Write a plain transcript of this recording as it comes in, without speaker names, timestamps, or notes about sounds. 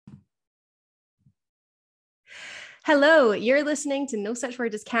Hello, you're listening to No Such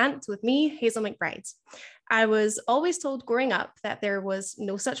Word as Can't with me, Hazel McBride. I was always told growing up that there was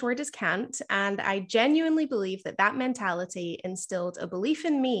no such word as can't, and I genuinely believe that that mentality instilled a belief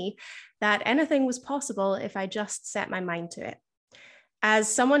in me that anything was possible if I just set my mind to it.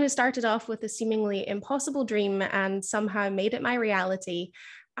 As someone who started off with a seemingly impossible dream and somehow made it my reality,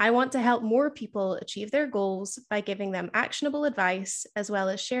 I want to help more people achieve their goals by giving them actionable advice, as well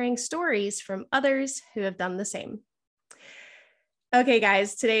as sharing stories from others who have done the same. Okay,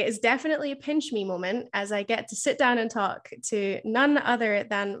 guys, today is definitely a pinch me moment as I get to sit down and talk to none other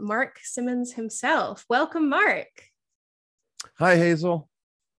than Mark Simmons himself. Welcome, Mark. Hi, Hazel.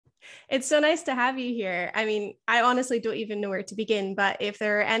 It's so nice to have you here. I mean, I honestly don't even know where to begin, but if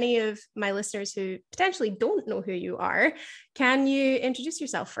there are any of my listeners who potentially don't know who you are, can you introduce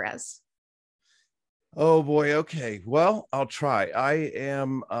yourself for us? Oh boy. Okay. Well, I'll try. I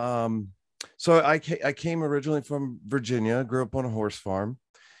came originally from Virginia, grew up on a horse farm,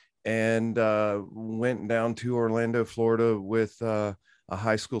 and went down to Orlando, Florida with a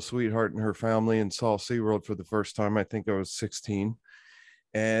high school sweetheart and her family, and saw SeaWorld for the first time. I think I was 16.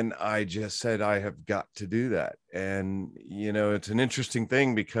 And I just said, I have got to do that. And, it's an interesting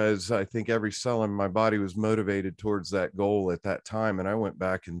thing because I think every cell in my body was motivated towards that goal at that time. And I went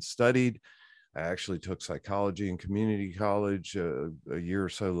back and studied. I actually took psychology in community college a year or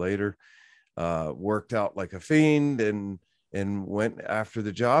so later, worked out like a fiend and went after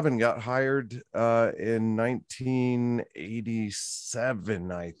the job and got hired in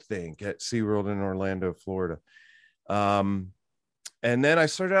 1987, I think, at SeaWorld in Orlando, Florida. And then I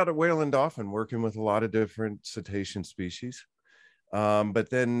started out at Whale and Dolphin, working with a lot of different cetacean species.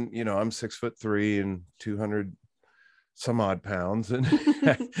 But then, I'm 6'3" and 200 some odd pounds. And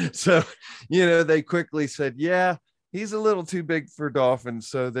so, they quickly said, yeah, he's a little too big for dolphins.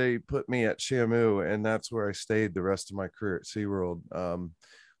 So they put me at Shamu, and that's where I stayed the rest of my career at SeaWorld,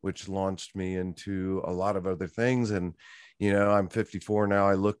 which launched me into a lot of other things. And I'm 54 now.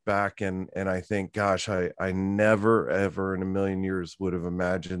 I look back and I think, gosh, I never, ever in a million years would have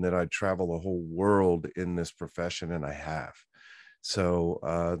imagined that I'd travel the whole world in this profession. And I have. So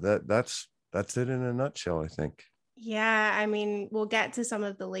that's it in a nutshell, I think. Yeah, I mean, we'll get to some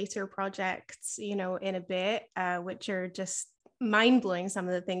of the later projects, in a bit, which are just mind blowing, some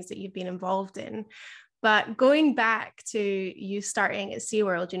of the things that you've been involved in. But going back to you starting at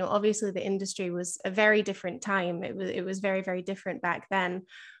SeaWorld, obviously the industry was a very different time. It was very, very different back then.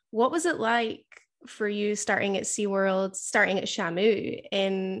 What was it like for you starting at SeaWorld, starting at Shamu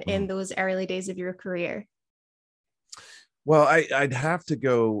in those early days of your career? Well, I'd have to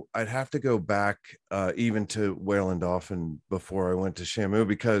go back even to Whale and Dolphin before I went to Shamu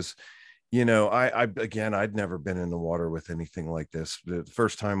because I'd never been in the water with anything like this. The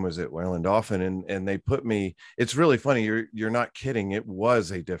first time was at Whale and Dolphin, and they put me. It's really funny. You're not kidding. It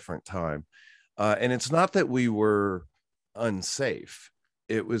was a different time, and it's not that we were unsafe.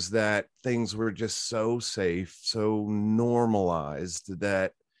 It was that things were just so safe, so normalized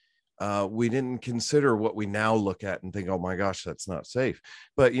that we didn't consider what we now look at and think, oh my gosh, that's not safe.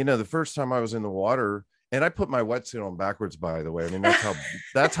 But the first time I was in the water. And I put my wetsuit on backwards, by the way. I mean, that's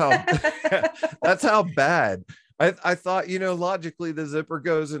how that's how bad. I thought, logically the zipper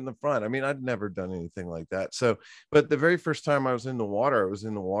goes in the front. I mean, I'd never done anything like that. So, but the very first time I was in the water, with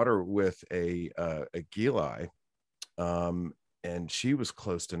a gili, and she was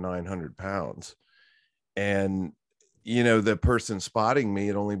close to 900 pounds. And, the person spotting me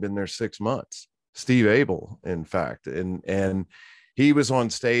had only been there 6 months, Steve Abel, in fact. And he was on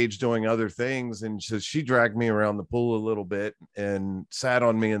stage doing other things, and so she dragged me around the pool a little bit and sat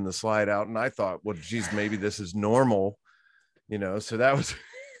on me in the slide out. And I thought, well, geez, maybe this is normal, so that was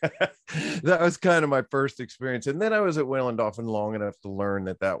that was kind of my first experience. And then I was at Whale and Dolphin long enough to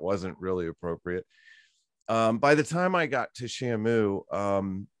learn that wasn't really appropriate. By the time I got to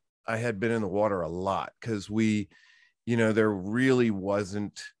Shamu, I had been in the water a lot because there really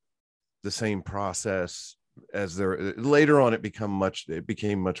wasn't the same process as there later on. It became much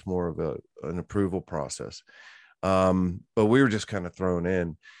more of an approval process, but we were just kind of thrown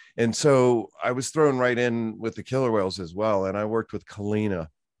in, and so I was thrown right in with the killer whales as well. And I worked with Kalina,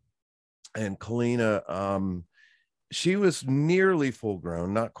 and Kalina, she was nearly full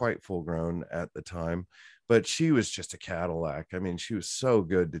grown, not quite full grown at the time, but she was just a Cadillac. I mean, she was so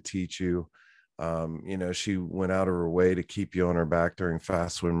good to teach you. She went out of her way to keep you on her back during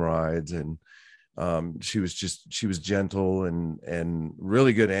fast swim rides, and she was gentle and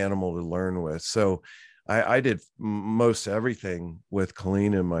really good animal to learn with. So I did most everything with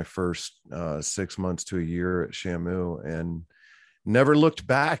Colleen in my first 6 months to a year at Shamu, never looked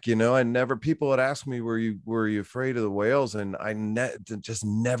back. I never, people would ask me, were you afraid of the whales? And just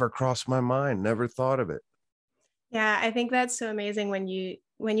never crossed my mind, never thought of it. Yeah, I think that's so amazing when you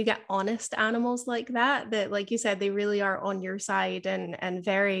get honest animals like that, like you said, they really are on your side and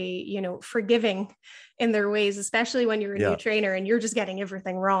very, forgiving in their ways, especially when you're a new Yeah. trainer and you're just getting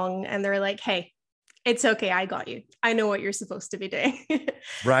everything wrong. And they're like, hey, it's okay, I got you. I know what you're supposed to be doing.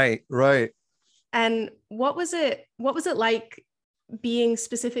 Right. Right. And what was it like being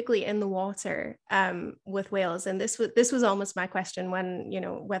specifically in the water with whales? And this was almost my question when,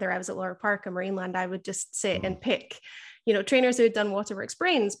 whether I was at Laura Park or Marineland, I would just sit and pick, trainers who had done waterworks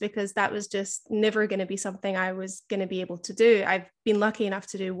brains, because that was just never going to be something I was going to be able to do. I've been lucky enough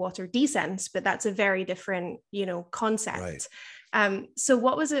to do water descents, but that's a very different, concept. Right. So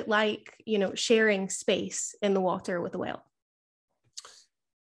what was it like, sharing space in the water with a whale?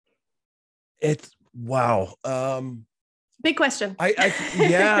 It's wow. Big question.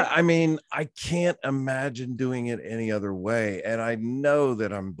 Yeah, I mean, I can't imagine doing it any other way. And I know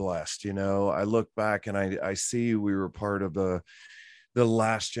that I'm blessed. I look back and I see we were part of the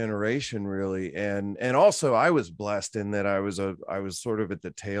last generation, really. And also I was blessed in that I was sort of at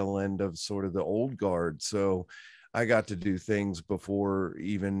the tail end of sort of the old guard. So I got to do things before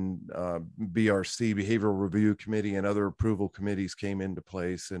even BRC, Behavioral Review Committee, and other approval committees came into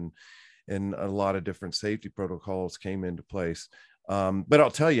place, and a lot of different safety protocols came into place. But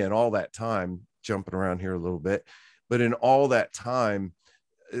I'll tell you, in all that time, jumping around here a little bit, but in all that time,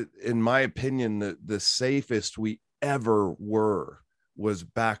 in my opinion, the safest we ever were was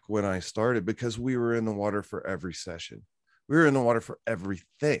back when I started, because we were in the water for every session. We were in the water for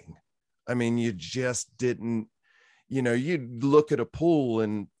everything. I mean, you just didn't, you'd look at a pool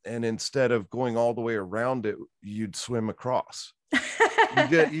and instead of going all the way around it, you'd swim across.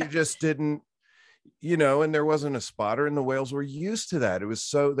 You just didn't, and there wasn't a spotter, and the whales were used to that.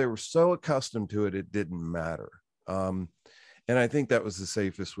 They were so accustomed to it, it didn't matter. And I think that was the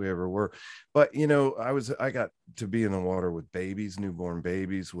safest we ever were. But, I got to be in the water with babies, newborn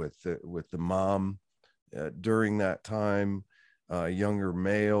babies, with the mom during that time, younger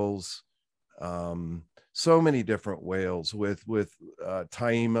males, so many different whales with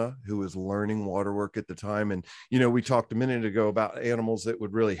Taima, who was learning water work at the time. And, we talked a minute ago about animals that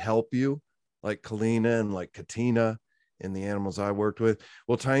would really help you, like Kalina and like Katina, and the animals I worked with.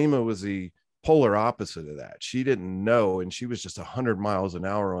 Well, Taima was the polar opposite of that. She didn't know, and she was just 100 miles an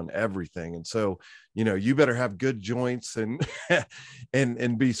hour on everything. And so, you better have good joints and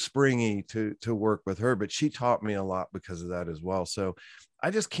and be springy to work with her. But she taught me a lot because of that as well. So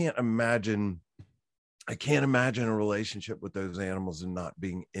I just can't imagine a relationship with those animals and not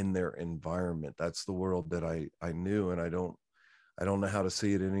being in their environment. That's the world that I knew, and I don't know how to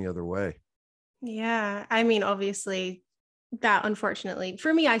see it any other way. Yeah, I mean, obviously that, unfortunately,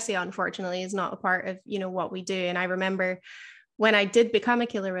 for me, I say unfortunately, is not a part of, what we do. And I remember when I did become a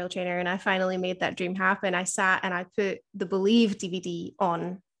killer whale trainer and I finally made that dream happen, I sat and I put the Believe DVD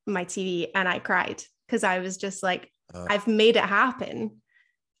on my TV and I cried, because I was just like, I've made it happen.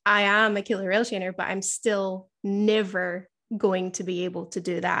 I am a killer whale trainer, but I'm still never going to be able to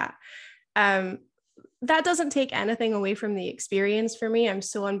do that. That doesn't take anything away from the experience for me. I'm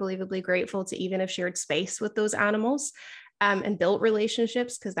so unbelievably grateful to even have shared space with those animals and built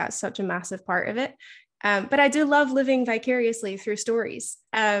relationships, because that's such a massive part of it. But I do love living vicariously through stories.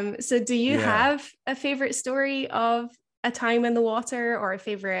 So do you have a favorite story of a time in the water, or a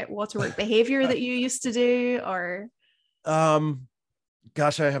favorite waterwork behavior that you used to do? Or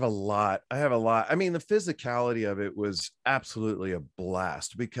Gosh, I have a lot. I mean, the physicality of it was absolutely a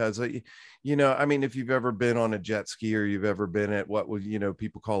blast, because, I mean, if you've ever been on a jet ski, or you've ever been at what would,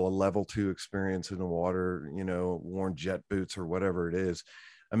 people call a level 2 experience in the water, worn jet boots or whatever it is,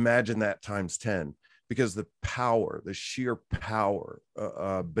 imagine that times 10, because the sheer power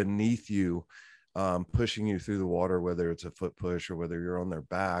beneath you, pushing you through the water, whether it's a foot push or whether you're on their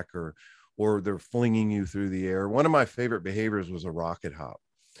back, or they're flinging you through the air. One of my favorite behaviors was a rocket hop.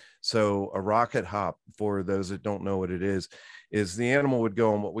 So a rocket hop, for those that don't know what it is the animal would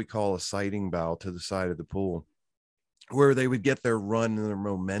go on what we call a sighting bow to the side of the pool, where they would get their run and their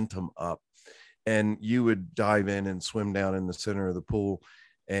momentum up, and you would dive in and swim down in the center of the pool,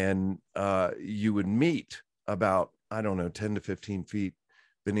 and you would meet about, I don't know, 10 to 15 feet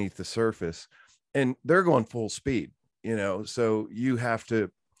beneath the surface, and they're going full speed, so you have to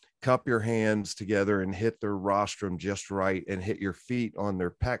cup your hands together and hit their rostrum just right, and hit your feet on their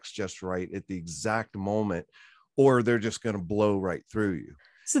pecs just right at the exact moment, or they're just going to blow right through you.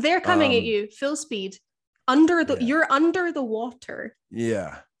 So they're coming at you full speed, you're under the water.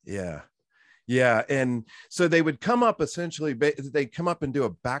 Yeah. Yeah. And so they would come up essentially, they come up and do a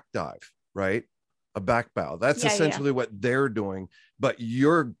back dive, right? A back bow. That's essentially what they're doing, but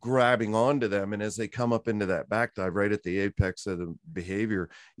you're grabbing onto them. And as they come up into that back dive, right at the apex of the behavior,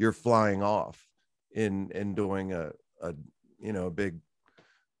 you're flying off in doing a big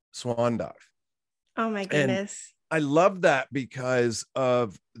swan dive. Oh my And goodness. I love that because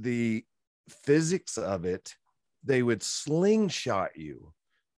of the physics of it. They would slingshot you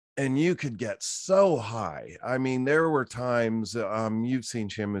and you could get so high. I mean, there were times, you've seen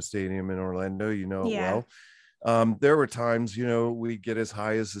Shamu Stadium in Orlando, you know it Yeah. well. There were times, we get as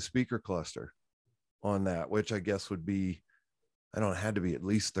high as the speaker cluster on that, which I guess would be, I don't know, had to be at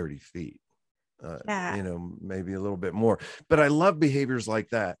least 30 feet, Yeah. Maybe a little bit more. But I love behaviors like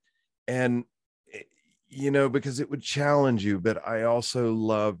that. And, because it would challenge you, but I also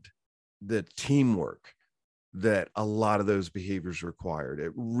loved the teamwork that a lot of those behaviors required.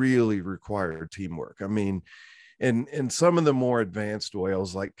 It really required teamwork. I mean, in some of the more advanced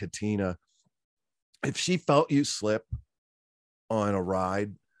whales like Katina, if she felt you slip on a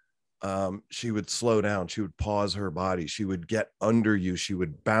ride, she would slow down. She would pause her body. She would get under you. She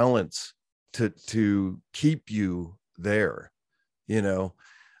would balance to keep you there,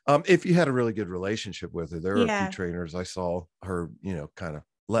 if you had a really good relationship with her. There are a few Yeah. trainers I saw her, kind of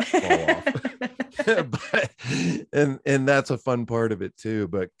let fall off. But and that's a fun part of it too.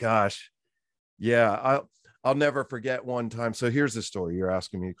 But gosh, yeah, I'll never forget one time. So here's the story. You're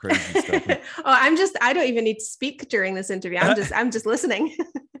asking me crazy stuff. I don't even need to speak during this interview. I'm just listening.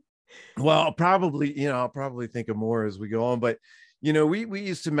 Well, I'll probably think of more as we go on, but we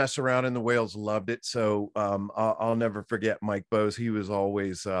used to mess around and the whales loved it. So I'll never forget Mike Bose. He was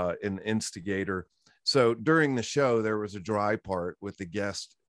always an instigator. So during the show, there was a dry part with the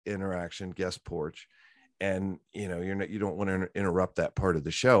guest porch. And, you don't want to interrupt that part of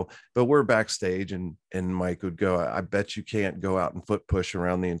the show, but we're backstage and Mike would go, I bet you can't go out and foot push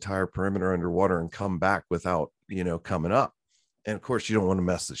around the entire perimeter underwater and come back without, coming up. And of course you don't want to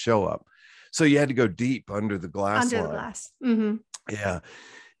mess the show up. So you had to go deep under the glass Under line. the glass. Mm-hmm. Yeah.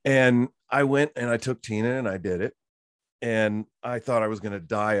 And I went and I took Tina and I did it. And I thought I was going to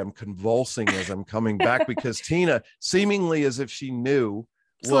die. I'm convulsing as I'm coming back because Tina, seemingly as if she knew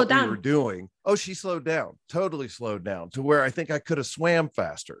what we were doing. Oh, she slowed down, totally slowed down to where I think I could have swam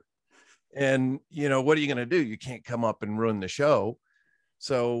faster. And, what are you going to do? You can't come up and ruin the show.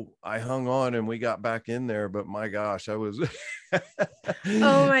 So I hung on and we got back in there, but my gosh, I was, oh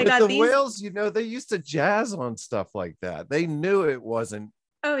my God. The whales, they used to jazz on stuff like that. They knew it wasn't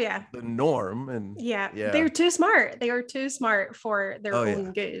the norm. And they're too smart. They are too smart for their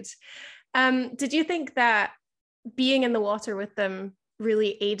own good. Did you think that being in the water with them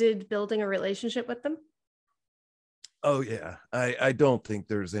really aided building a relationship with them? Oh yeah. I don't think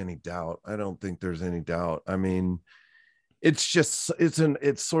there's any doubt. I mean,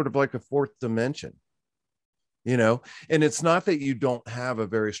 it's sort of like a fourth dimension, and it's not that you don't have a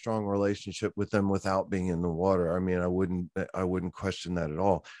very strong relationship with them without being in the water. I mean, I wouldn't question that at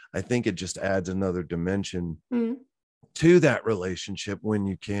all. I think it just adds another dimension to that relationship when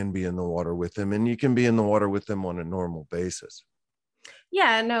you can be in the water with them, and you can be in the water with them on a normal basis.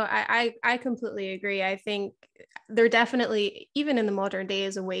 Yeah, no, I completely agree. I think there definitely, even in the modern day,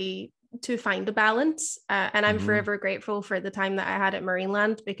 is a way to find a balance. And I'm forever grateful for the time that I had at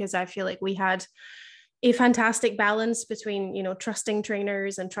Marineland, because I feel like we had a fantastic balance between, trusting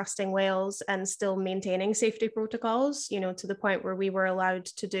trainers and trusting whales and still maintaining safety protocols, to the point where we were allowed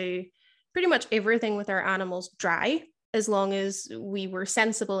to do pretty much everything with our animals dry, as long as we were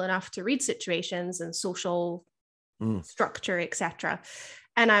sensible enough to read situations and social structure, etc.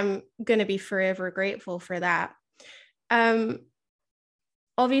 And I'm going to be forever grateful for that.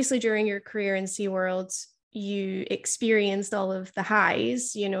 Obviously, during your career in SeaWorld, you experienced all of the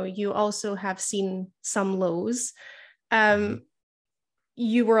highs. You also have seen some lows.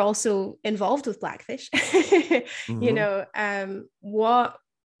 You were also involved with Blackfish.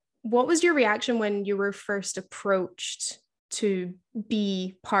 What was your reaction when you were first approached to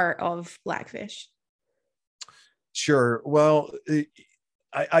be part of Blackfish? Sure. Well,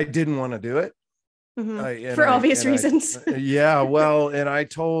 I didn't want to do it. For obvious reasons. Yeah. Well, and I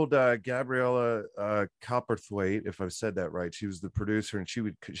told Gabriella Copperthwaite, if I've said that right, she was the producer, and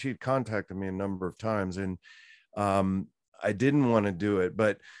she'd contacted me a number of times, and I didn't want to do it.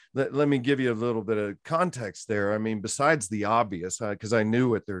 But let me give you a little bit of context there. I mean, besides the obvious, because I knew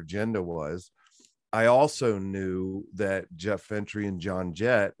what their agenda was, I also knew that Jeff Ventry and John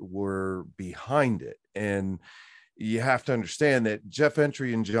Jett were behind it. And you have to understand that Jeff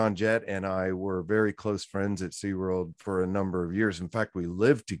Entry and John Jett and I were very close friends at SeaWorld for a number of years. In fact, we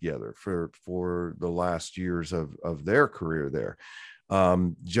lived together for the last years of their career there.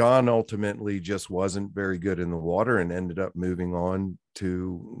 John ultimately just wasn't very good in the water and ended up moving on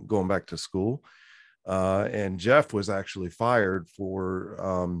to going back to school. And Jeff was actually fired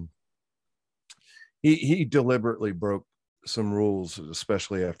for, he deliberately broke some rules,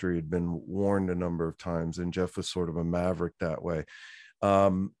 especially after he'd been warned a number of times. And Jeff was sort of a maverick that way.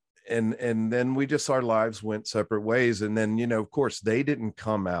 And then our lives went separate ways. And then, of course, they didn't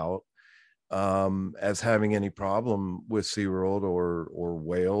come out as having any problem with SeaWorld or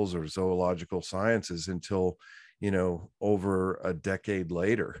whales or zoological sciences until, over a decade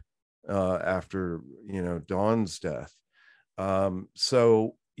later, after, Dawn's death.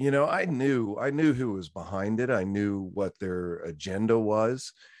 So, I knew who was behind it. I knew what their agenda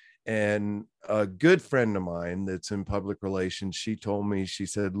was. And a good friend of mine that's in public relations, she told me, she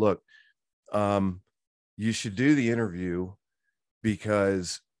said, look, you should do the interview,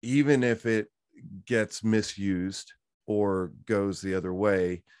 because even if it gets misused or goes the other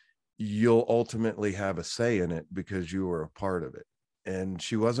way, you'll ultimately have a say in it because you were a part of it. And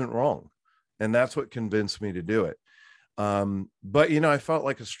she wasn't wrong. And that's what convinced me to do it. But, I felt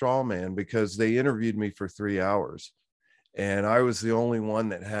like a straw man because they interviewed me for 3 hours and I was the only one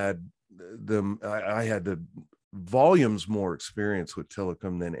that had I had the volumes more experience with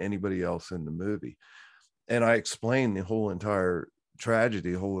Tilikum than anybody else in the movie. And I explained the whole entire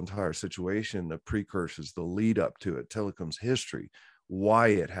tragedy, the whole entire situation, the precursors, the lead up to it, Tilikum's history, why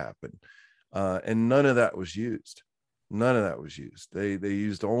it happened. And none of that was used. None of that was used. They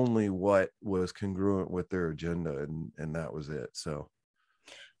used only what was congruent with their agenda, and that was it. So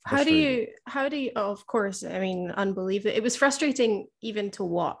how do you oh, of course, I mean, unbelievable. It was frustrating even to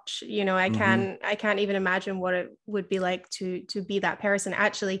watch. I can't even imagine what it would be like to be that person.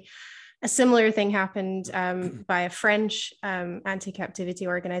 Actually, a similar thing happened by a French anti-captivity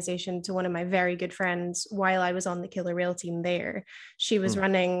organization to one of my very good friends while I was on the killer whale team there. She was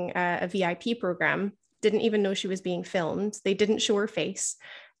running a VIP program, didn't even know she was being filmed. They didn't show her face.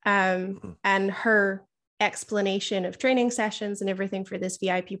 And her explanation of training sessions and everything for this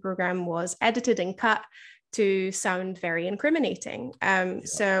VIP program was edited and cut to sound very incriminating.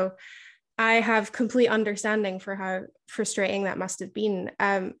 So I have complete understanding for how frustrating that must have been.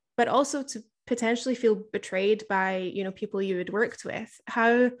 But also to potentially feel betrayed by, people you had worked with.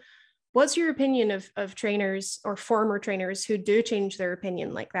 What's your opinion of trainers or former trainers who do change their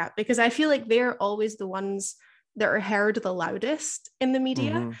opinion like that? Because I feel like they're always the ones that are heard the loudest in the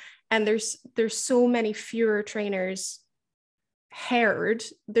media. And there's so many fewer trainers heard.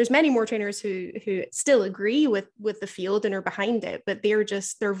 There's many more trainers who still agree with the field and are behind it, but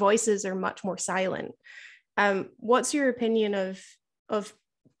their voices are much more silent. What's your opinion of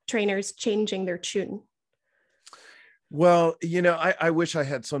trainers changing their tune? Well, I wish I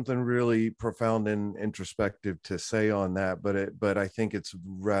had something really profound and introspective to say on that, but I think it's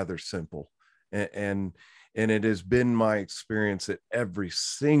rather simple. And it has been my experience that every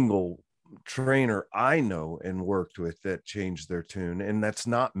single trainer I know and worked with that changed their tune, and that's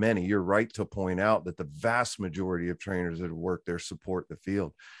not many. You're right to point out that the vast majority of trainers that have worked there support the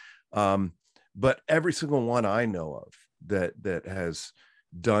field. But every single one I know of that has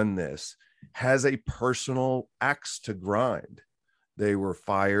done this has a personal axe to grind. They were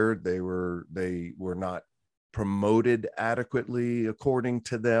fired. They were not promoted adequately according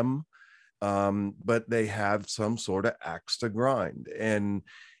to them. But they have some sort of axe to grind, and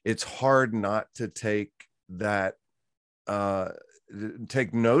it's hard not to take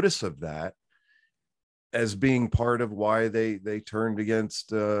notice of that as being part of why they turned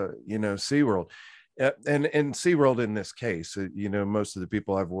against SeaWorld. And SeaWorld in this case, most of the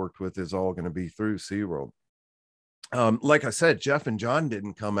people I've worked with is all going to be through SeaWorld. Like I said, Jeff and John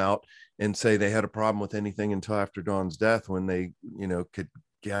didn't come out and say they had a problem with anything until after Dawn's death, when they, could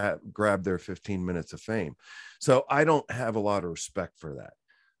grab their 15 minutes of fame. So I don't have a lot of respect for that.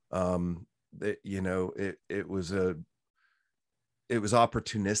 It was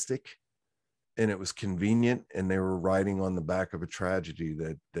opportunistic, and it was convenient, and they were riding on the back of a tragedy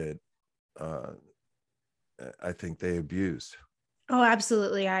that I think they abused. Oh,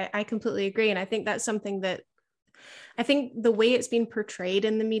 absolutely. I completely agree. And I think that's something that I think the way it's been portrayed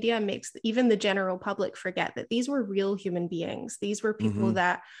in the media makes even the general public forget that these were real human beings. These were people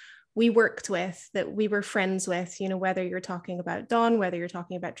that we worked with, that we were friends with, whether you're talking about Dawn, whether you're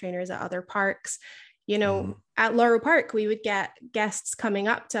talking about trainers at other parks. At Laurel Park, we would get guests coming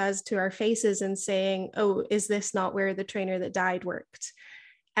up to us, to our faces, and saying, oh, is this not where the trainer that died worked?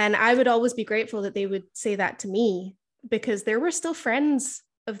 And I would always be grateful that they would say that to me, because there were still friends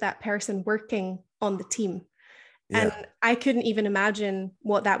of that person working on the team. And I couldn't even imagine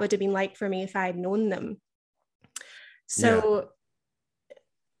what that would have been like for me if I had known them. So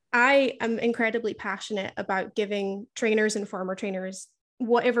I am incredibly passionate about giving trainers and former trainers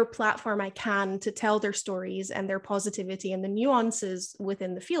whatever platform I can to tell their stories and their positivity and the nuances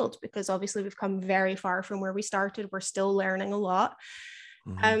within the field, because obviously we've come very far from where we started. We're still learning a lot.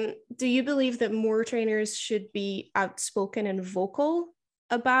 Do you believe that more trainers should be outspoken and vocal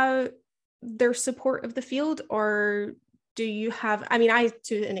about their support of the field? Or do you have, I mean, I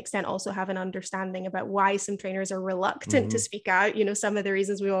to an extent also have an understanding about why some trainers are reluctant to speak out, you know, some of the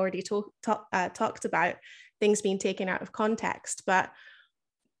reasons we already talked about, things being taken out of context. But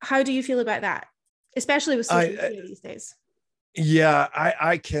how do you feel about that, especially with social media these days? Yeah,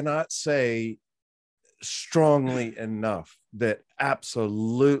 I cannot say strongly enough that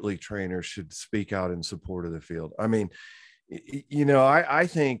absolutely trainers should speak out in support of the field. I mean, you know, I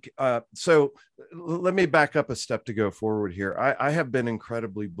think, so let me back up a step to go forward here. I have been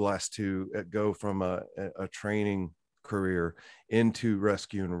incredibly blessed to go from a training career into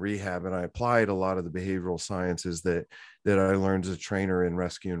rescue and rehab. And I applied a lot of the behavioral sciences that I learned as a trainer in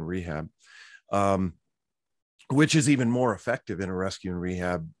rescue and rehab, which is even more effective in a rescue and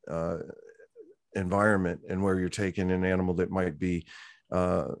rehab environment, and where you're taking an animal that might be,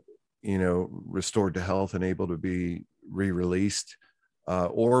 you know, restored to health and able to be re-released,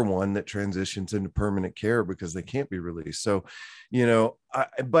 or one that transitions into permanent care because they can't be released. So, you know,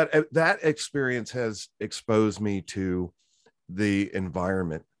 but that experience has exposed me to the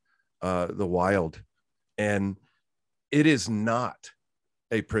environment, the wild, and it is not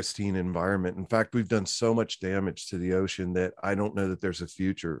a pristine environment. In fact, we've done so much damage to the ocean that I don't know that there's a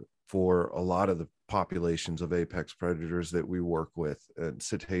future for a lot of the populations of apex predators that we work with,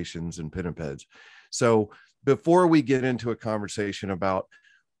 cetaceans and pinnipeds. So before we get into a conversation about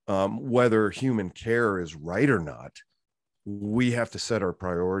whether human care is right or not, we have to set our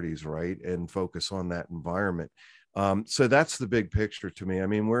priorities right and focus on that environment. So that's the big picture to me. I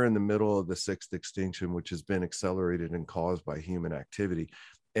mean, we're in the middle of the sixth extinction, which has been accelerated and caused by human activity.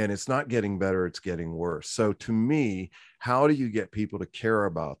 And it's not getting better, it's getting worse. So to me, how do you get people to care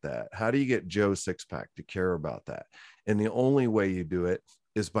about that? How do you get Joe Sixpack to care about that? And the only way you do it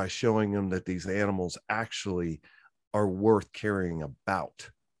is by showing them that these animals actually are worth caring about.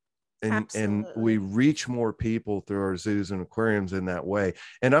 And we reach more people through our zoos and aquariums in that way.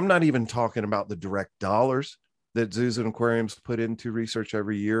 And I'm not even talking about the direct dollars that zoos and aquariums put into research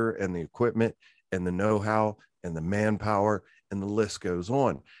every year, and the equipment and the know-how and the manpower, and the list goes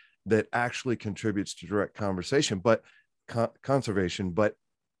on, that actually contributes to direct conservation. But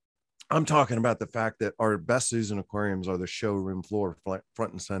I'm talking about the fact that our best zoos and aquariums are the showroom floor,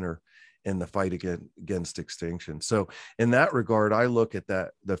 front and center in the fight against extinction. So in that regard, I look at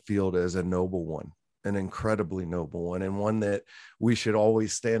the field as a noble one, an incredibly noble one, and one that we should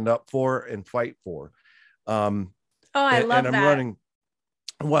always stand up for and fight for. I love that. Running.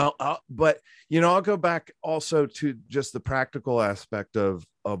 Well, but you know, I'll go back also to just the practical aspect of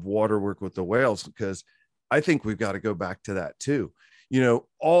water work with the whales, because I think we've got to go back to that too. You know,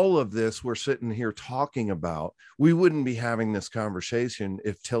 all of this we're sitting here talking about, we wouldn't be having this conversation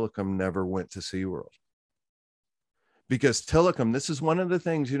if Tilikum never went to SeaWorld. Because Tilikum, this is one of the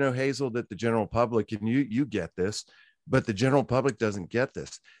things, you know, Hazel, that the general public, and you get this, but the general public doesn't get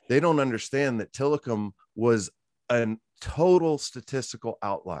this. They don't understand that Tilikum was a total statistical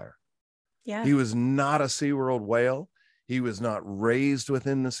outlier. Yeah. He was not a SeaWorld whale. He was not raised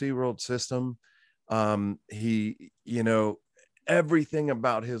within the SeaWorld system. He, you know, everything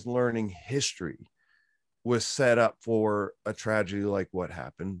about his learning history was set up for a tragedy like what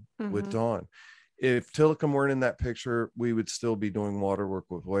happened with Dawn. If Tilikum weren't in that picture, we would still be doing water work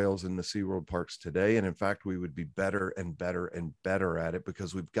with whales in the SeaWorld parks today. And in fact, we would be better and better and better at it,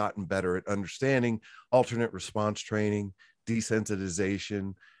 because we've gotten better at understanding alternate response training,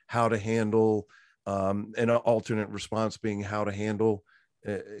 desensitization, how to handle an alternate response being how to handle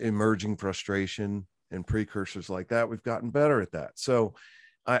emerging frustration and precursors like that. We've gotten better at that. So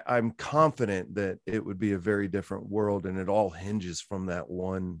I'm confident that it would be a very different world, and it all hinges from that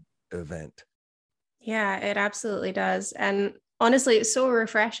one event. Yeah, it absolutely does. And honestly, it's so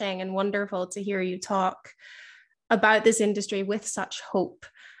refreshing and wonderful to hear you talk about this industry with such hope,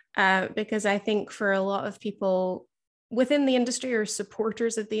 because I think for a lot of people within the industry or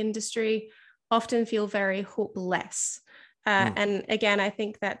supporters of the industry often feel very hopeless. And again, I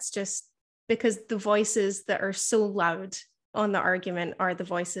think that's just because the voices that are so loud on the argument are the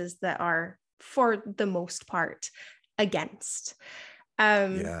voices that are, for the most part, against.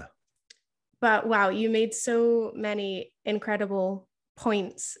 Yeah. But wow, you made so many incredible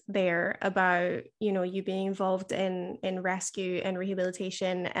points there about, you know, you being involved in rescue and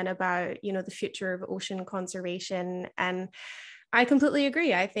rehabilitation, and about, you know, the future of ocean conservation. And I completely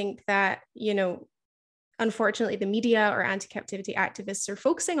agree. I think that, you know, unfortunately, the media or anti-captivity activists are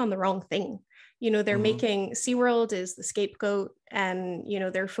focusing on the wrong thing. You know, they're making SeaWorld is the scapegoat, and, you know,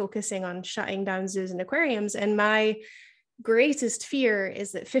 they're focusing on shutting down zoos and aquariums. And my greatest fear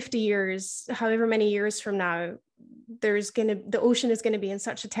is that 50 years, however many years from now, the ocean is going to be in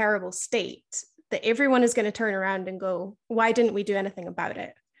such a terrible state that everyone is going to turn around and go, why didn't we do anything about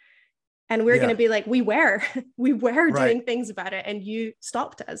it? And we're going to be like, we were doing things about it, and you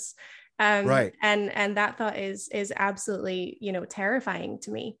stopped us. And that thought is absolutely, you know, terrifying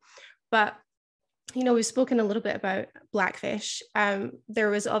to me. But, you know, we've spoken a little bit about Blackfish. There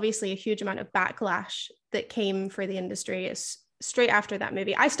was obviously a huge amount of backlash that came for the industry straight after that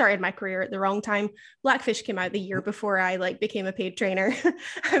movie. I started my career at the wrong time. Blackfish came out the year before I became a paid trainer.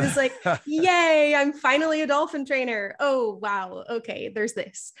 I was like, yay, I'm finally a dolphin trainer. Oh, wow. Okay, there's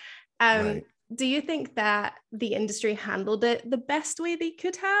this. Do you think that the industry handled it the best way they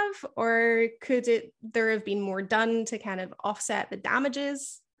could have, or could there have been more done to kind of offset the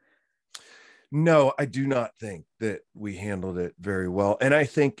damages? No, I do not think that we handled it very well. And I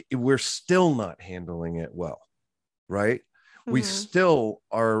think we're still not handling it well, right? We still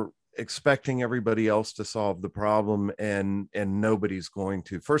are expecting everybody else to solve the problem, and nobody's going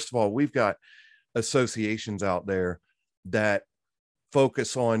to. First of all, we've got associations out there that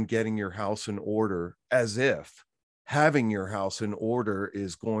focus on getting your house in order, as if having your house in order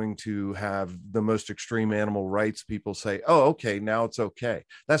is going to have the most extreme animal rights. People say, oh, okay, now it's okay.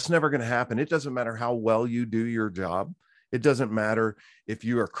 That's never going to happen. It doesn't matter how well you do your job. It doesn't matter if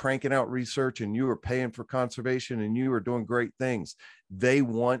you are cranking out research and you are paying for conservation and you are doing great things. They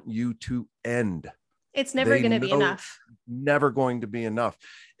want you to end. It's never going to be enough. Never going to be enough.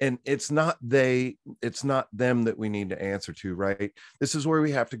 And it's not them that we need to answer to, right? This is where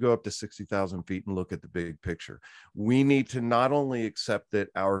we have to go up to 60,000 feet and look at the big picture. We need to not only accept that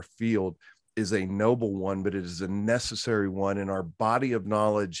our field is a noble one, but it is a necessary one. And our body of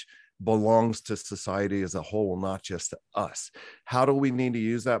knowledge belongs to society as a whole, not just to us. How do we need to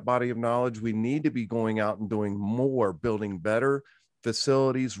use that body of knowledge? We need to be going out and doing more, building better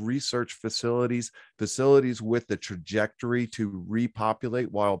facilities, research facilities with the trajectory to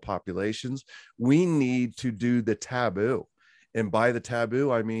repopulate wild populations. We need to do the taboo. And by the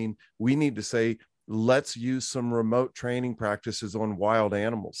taboo, I mean, we need to say, let's use some remote training practices on wild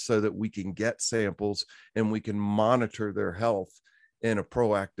animals so that we can get samples and we can monitor their health in a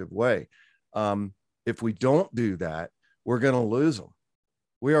proactive way. If we don't do that, we're going to lose them.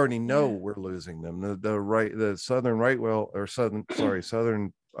 We already know we're losing them. The southern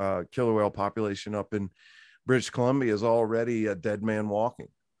killer whale population up in British Columbia is already a dead man walking.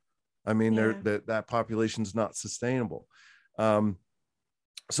 I mean, that population's not sustainable.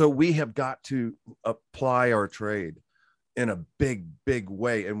 So we have got to apply our trade in a big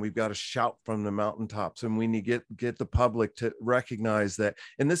way, and we've got to shout from the mountaintops, and we need to get the public to recognize that.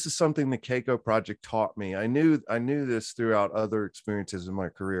 And this is something the Keiko Project taught me. I knew this throughout other experiences in my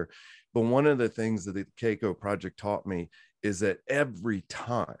career, but one of the things that the Keiko Project taught me is that every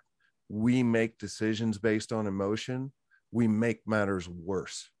time we make decisions based on emotion, we make matters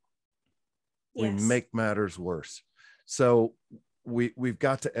worse. We make matters worse. So we've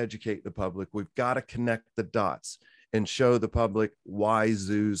got to educate the public. We've got to connect the dots and show the public why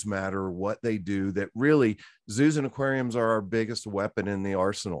zoos matter, what they do, that really zoos and aquariums are our biggest weapon in the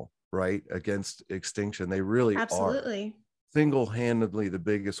arsenal, right? Against extinction. They really are single-handedly the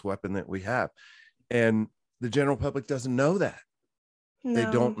biggest weapon that we have. And the general public doesn't know that. No.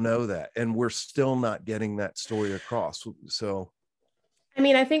 They don't know that. And we're still not getting that story across. So, I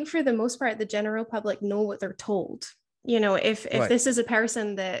mean, I think for the most part, the general public know what they're told. You know, if this is a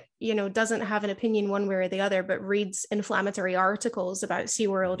person that, you know, doesn't have an opinion one way or the other, but reads inflammatory articles about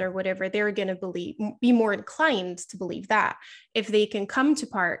SeaWorld or whatever, they're going to be more inclined to believe that. If they can come to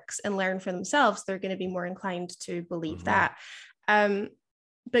parks and learn for themselves, they're going to be more inclined to believe that.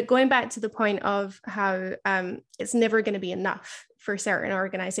 But going back to the point of how it's never going to be enough for certain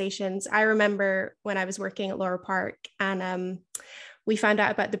organizations. I remember when I was working at Laura Park and we found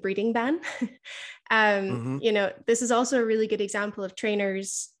out about the breeding ban. You know, this is also a really good example of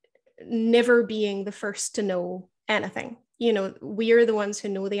trainers never being the first to know anything. You know, we are the ones who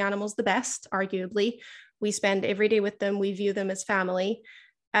know the animals the best, arguably. We spend every day with them. We view them as family.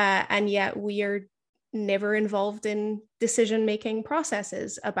 And yet we are never involved in decision-making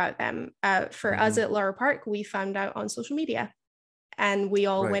processes about them. For us at Laura Park, we found out on social media. And we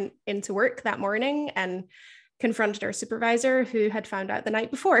all Right. went into work that morning and confronted our supervisor, who had found out the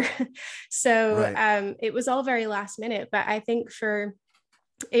night before. So Right. it was all very last minute. But I think for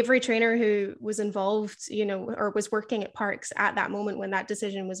every trainer who was involved, or was working at parks at that moment when that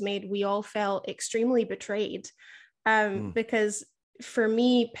decision was made, we all felt extremely betrayed. Because for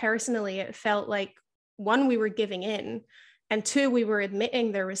me personally, it felt like, one, we were giving in, and two, we were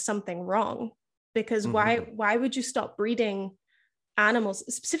admitting there was something wrong. Because why would you stop breeding animals,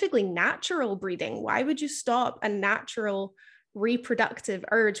 specifically natural breeding? Why would you stop a natural reproductive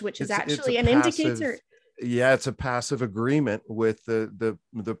urge, which is actually an indicator? Yeah, it's a passive agreement with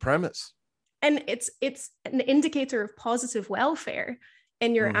the premise. And it's an indicator of positive welfare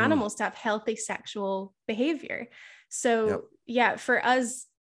in your animals to have healthy sexual behavior. So yeah, for us,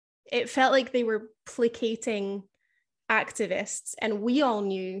 it felt like they were placating activists, and we all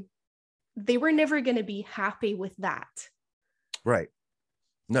knew they were never going to be happy with that. Right.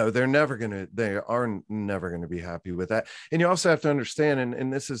 No, they are never going to be happy with that. And you also have to understand,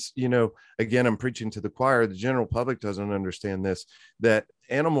 and this is, again, I'm preaching to the choir, the general public doesn't understand this, that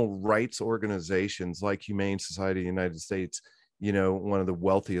animal rights organizations like Humane Society of the United States, one of the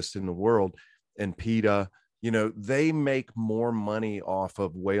wealthiest in the world, and PETA, they make more money off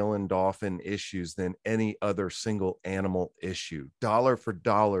of whale and dolphin issues than any other single animal issue. Dollar for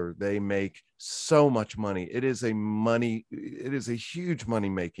dollar, they make so much money. It is a huge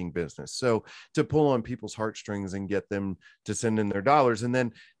money-making business. So to pull on people's heartstrings and get them to send in their dollars. And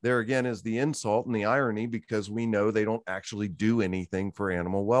then there again is the insult and the irony, because we know they don't actually do anything for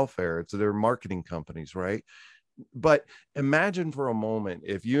animal welfare. It's their marketing companies, right? But imagine for a moment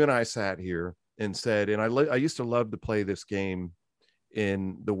if you and I sat here and said, and I used to love to play this game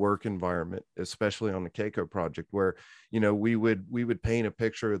in the work environment, especially on the Keiko project, where, we would paint a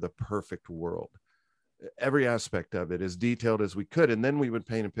picture of the perfect world, every aspect of it as detailed as we could. And then we would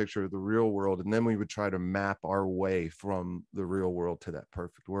paint a picture of the real world. And then we would try to map our way from the real world to that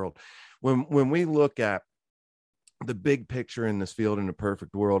perfect world. When we look at the big picture in this field in a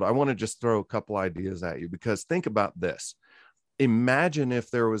perfect world, I want to just throw a couple ideas at you, because think about this. Imagine if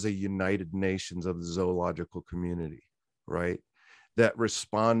there was a United Nations of the zoological community, right, that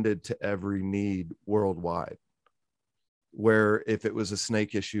responded to every need worldwide, where if it was a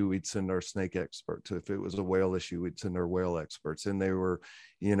snake issue, we'd send our snake experts. If it was a whale issue, we'd send our whale experts. And they were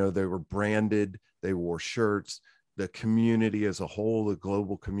branded, they wore shirts. The community as a whole, the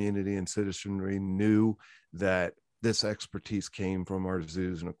global community and citizenry, knew that this expertise came from our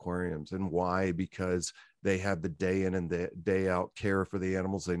zoos and aquariums. And why? Because they have the day in and the day out care for the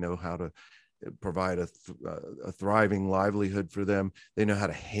animals. They know how to provide a thriving livelihood for them. They know how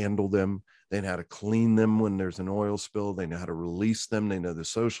to handle them. They know how to clean them when there's an oil spill. They know how to release them. They know the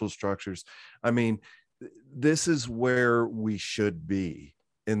social structures. I mean, this is where we should be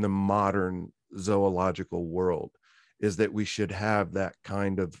in the modern zoological world, is that we should have that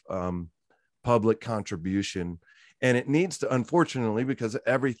kind of public contribution. And it needs to, unfortunately, because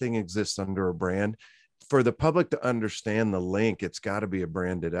everything exists under a brand, for the public to understand the link, it's got to be a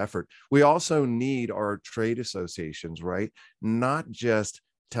branded effort. We also need our trade associations, right? Not just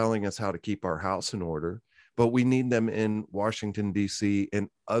telling us how to keep our house in order, but we need them in Washington, D.C. and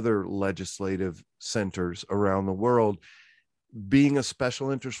other legislative centers around the world, being a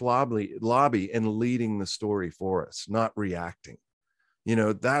special interest lobby and leading the story for us, not reacting.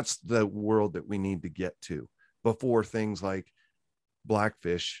 That's the world that we need to get to before things like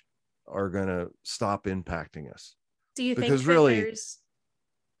Blackfish are going to stop impacting us. Do you because think really there's,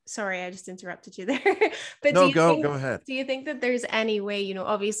 sorry, I just interrupted you there. But no, go ahead. Do you think that there's any way,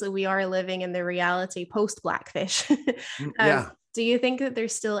 obviously we are living in the reality post Blackfish. Yeah. Do you think that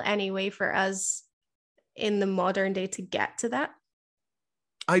there's still any way for us in the modern day to get to that?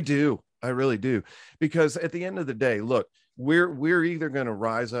 I do. I really do. Because at the end of the day, look, we're either going to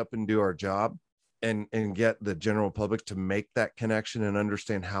rise up and do our job and get the general public to make that connection and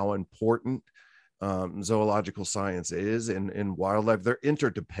understand how important zoological science is in wildlife. They're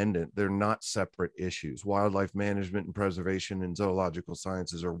interdependent. They're not separate issues. Wildlife management and preservation and zoological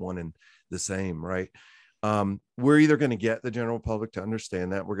sciences are one and the same, right? We're either going to get the general public to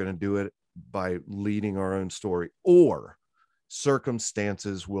understand that, we're going to do it by leading our own story, or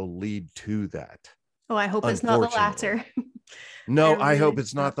circumstances will lead to that. Oh, I hope it's not the latter. No, I hope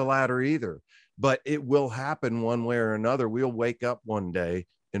it's not the latter either. But it will happen one way or another. We'll wake up one day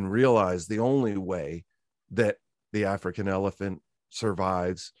and realize the only way that the African elephant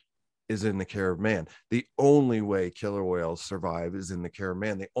survives is in the care of man. The only way killer whales survive is in the care of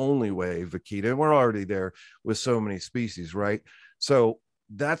man. The only way vaquita, and we're already there with so many species, right? So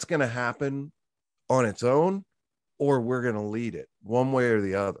that's going to happen on its own, or we're going to lead it one way or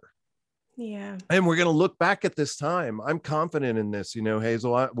the other. Yeah. And we're going to look back at this time. I'm confident in this, you know,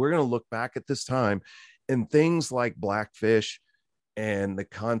 Hazel. We're going to look back at this time and things like Blackfish and the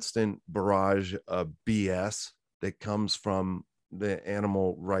constant barrage of BS that comes from the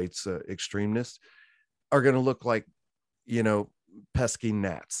animal rights extremists are going to look like, you know, pesky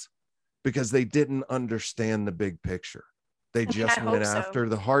gnats, because they didn't understand the big picture. They just went after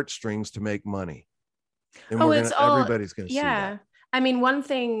the heartstrings to make money. And everybody's going to see that. I mean, one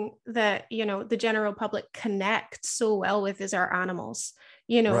thing that, you know, the general public connect so well with is our animals.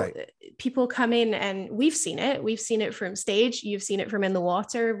 You know, right. People come in, and we've seen it. We've seen it from stage. You've seen it from in the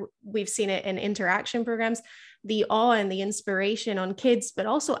water. We've seen it in interaction programs. The awe and the inspiration on kids, but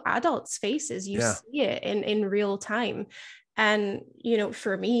also adults' faces. You see it in real time. And, you know,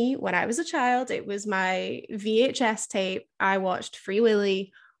 for me, when I was a child, it was my VHS tape. I watched Free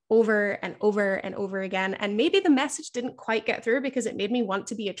Willy over and over and over again. And maybe the message didn't quite get through because it made me want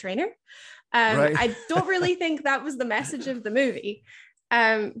to be a trainer. Right. I don't really think that was the message of the movie.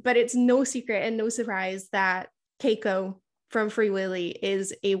 But it's no secret and no surprise that Keiko from Free Willy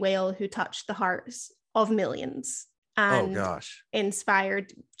is a whale who touched the hearts of millions and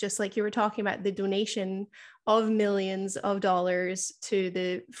inspired, just like you were talking about, the donation of millions of dollars to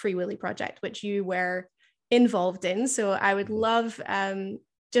the Free Willy project, which you were involved in. So I would love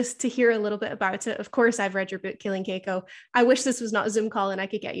just to hear a little bit about it. Of course, I've read your book, Killing Keiko. I wish this was not a Zoom call and I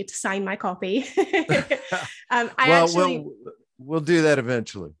could get you to sign my copy. We'll do that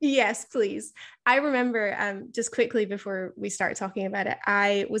eventually. Yes, please. I remember just quickly before we start talking about it,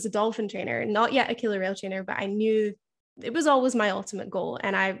 I was a dolphin trainer, not yet a killer whale trainer, but I knew it was always my ultimate goal.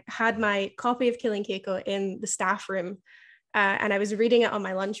 And I had my copy of Killing Keiko in the staff room. And I was reading it on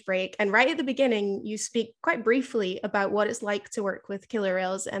my lunch break. And right at the beginning, you speak quite briefly about what it's like to work with killer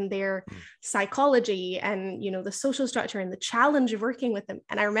whales and their psychology and, you know, the social structure and the challenge of working with them.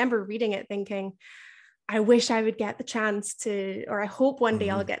 And I remember reading it thinking, I wish I would get the chance to, or I hope one day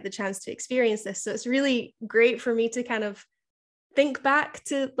I'll get the chance to experience this. So it's really great for me to kind of think back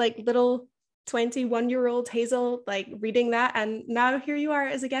to like little 21-year-old Hazel, like reading that. And now here you are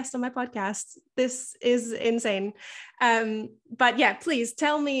as a guest on my podcast. This is insane. But yeah, please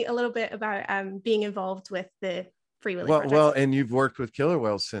tell me a little bit about being involved with the Free Willy project. Well, and you've worked with killer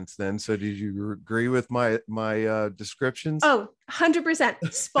whales since then. So did you agree with my descriptions? Oh,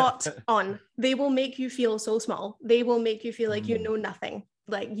 100% spot on. They will make you feel so small. They will make you feel like you know nothing.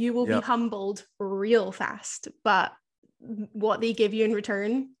 Like you will be humbled real fast. But what they give you in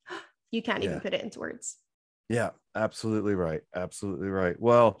return, you can't even put it into words. Yeah, absolutely right. Absolutely right.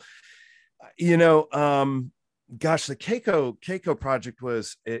 Well, you know, gosh, the Keiko project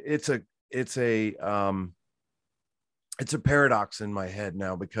was, it's a paradox in my head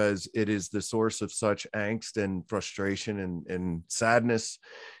now, because it is the source of such angst and frustration and sadness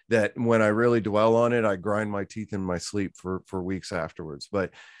that when I really dwell on it, I grind my teeth in my sleep for weeks afterwards.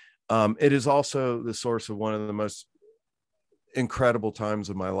 But it is also the source of one of the most incredible times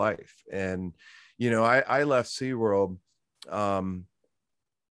of my life. And, you know, I left SeaWorld, and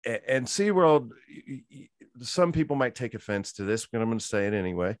SeaWorld, some people might take offense to this, but I'm going to say it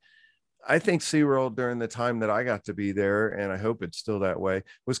anyway. I think SeaWorld during the time that I got to be there, and I hope it's still that way,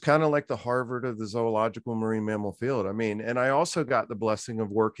 was kind of like the Harvard of the zoological marine mammal field. I mean, and I also got the blessing of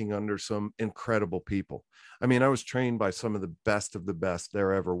working under some incredible people. I mean, I was trained by some of the best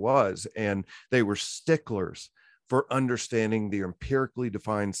there ever was, and they were sticklers for understanding the empirically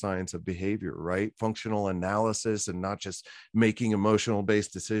defined science of behavior, right? Functional analysis, and not just making emotional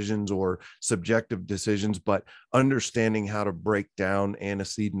based decisions or subjective decisions, but understanding how to break down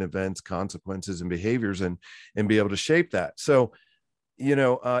antecedent events, consequences, and behaviors, and be able to shape that. So, you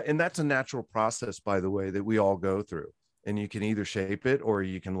know, and that's a natural process, by the way, that we all go through, and you can either shape it or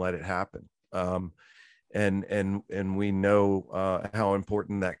you can let it happen. And we know how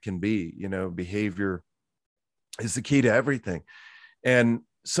important that can be. You know, behavior is the key to everything. And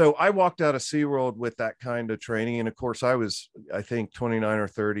so I walked out of SeaWorld with that kind of training. And of course I was, I think 29 or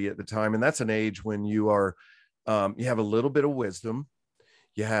 30 at the time. And that's an age when you are, you have a little bit of wisdom.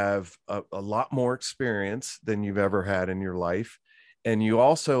 You have a lot more experience than you've ever had in your life. And you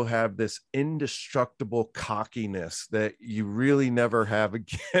also have this indestructible cockiness that you really never have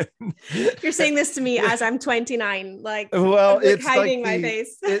again. You're saying this to me as I'm 29, like, well, it's hiding like my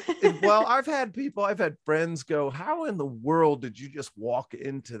face. Well, I've had friends go, how in the world did you just walk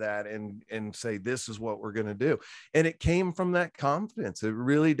into that and say, this is what we're going to do? And it came from that confidence. It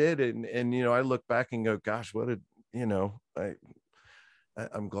really did. And, you know, I look back and go, gosh, what did, you know,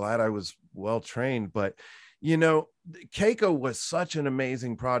 I'm glad I was well trained. But, you know, Keiko was such an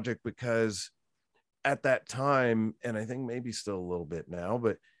amazing project because at that time, and I think maybe still a little bit now,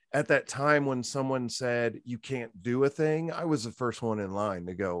 but at that time when someone said you can't do a thing, I was the first one in line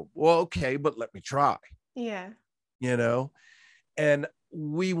to go, well, okay, but let me try. Yeah. You know, and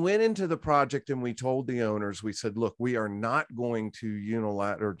we went into the project and we told the owners, we said, look, we are not going to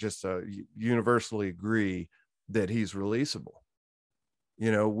unilateral or just universally agree that he's releasable.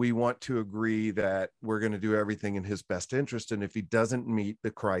 You know, we want to agree that we're going to do everything in his best interest. And if he doesn't meet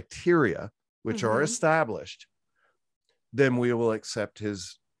the criteria, which are established, then we will accept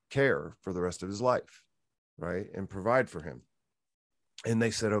his care for the rest of his life, right? And provide for him. And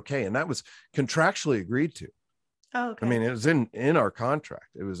they said, okay. And that was contractually agreed to. Oh, okay. I mean, it was in our contract.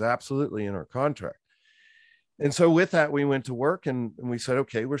 It was absolutely in our contract. And so with that, we went to work and we said,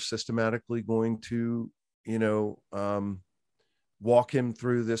 okay, we're systematically going to, you know, walk him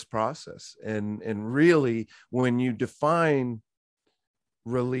through this process. And really, when you define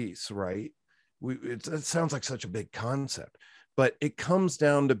release, right, it sounds like such a big concept, but it comes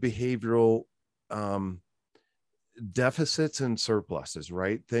down to behavioral deficits and surpluses,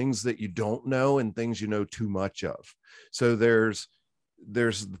 right? Things that you don't know and things you know too much of. So there's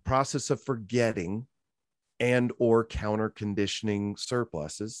the process of forgetting and or counter conditioning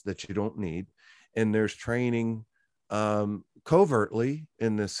surpluses that you don't need. And there's training covertly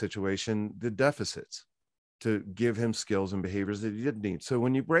in this situation, the deficits, to give him skills and behaviors that he didn't need. So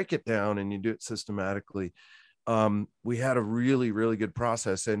when you break it down and you do it systematically, we had a really, really good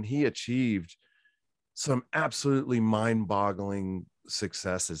process, and he achieved some absolutely mind-boggling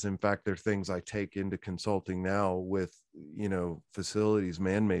successes. In fact, there are things I take into consulting now with, you know, facilities,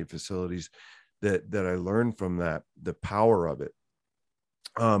 man-made facilities, that I learned from that, the power of it.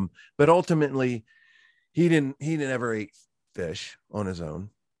 But ultimately, he never ate fish on his own.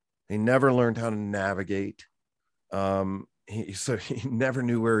 He never learned how to navigate. He never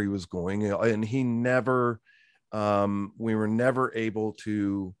knew where he was going, and he never, we were never able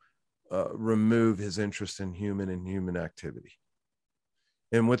to remove his interest in human activity.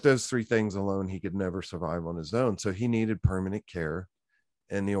 And with those three things alone, he could never survive on his own. So he needed permanent care,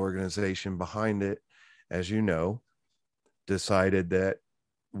 and the organization behind it, as you know, decided that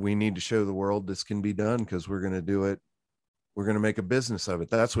we need to show the world this can be done, because we're going to do it. We're going to make a business of it.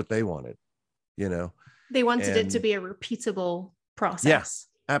 That's what they wanted, you know. They wanted it to be a repeatable process.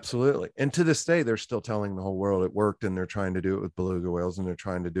 Yeah, absolutely. And to this day, they're still telling the whole world it worked, and they're trying to do it with beluga whales, and they're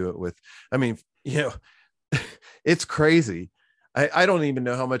trying to do it with, I mean, you know, it's crazy. I don't even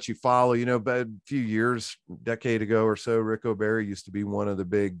know how much you follow, you know, but a few years, decade ago or so, Rick O'Barry used to be one of the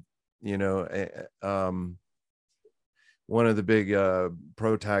big, you know,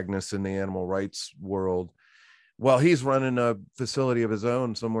 protagonists in the animal rights world. Well, he's running a facility of his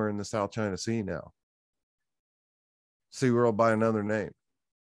own somewhere in the South China Sea now. SeaWorld by another name.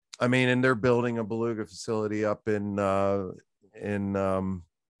 I mean, and they're building a beluga facility up in off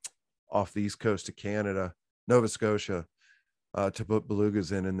the east coast of Canada, Nova Scotia, to put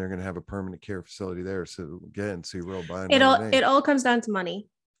belugas in, and they're going to have a permanent care facility there. So again, SeaWorld by another name. It all comes down to money.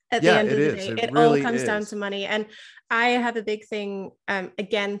 At the end of the day, it really all comes down to money. And I have a big thing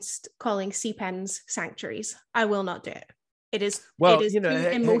against calling sea pens sanctuaries. I will not do it. It is you know, too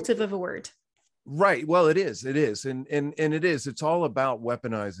emotive of a word. Right. Well, it is. And it is. It's all about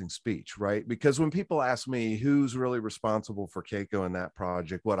weaponizing speech, right? Because when people ask me who's really responsible for Keiko and that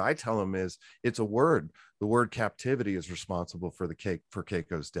project, what I tell them is it's a word. The word captivity is responsible for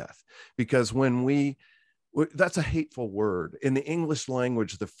Keiko's death. Because that's a hateful word. In the English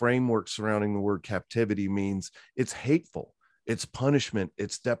language, the framework surrounding the word captivity means it's hateful, it's punishment,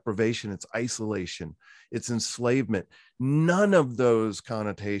 it's deprivation, it's isolation, it's enslavement. None of those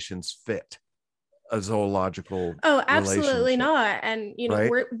connotations fit a zoological absolutely not. And you know,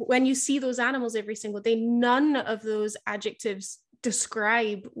 right? When you see those animals every single day, none of those adjectives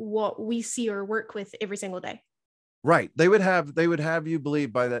describe what we see or work with every single day. Right. They would have you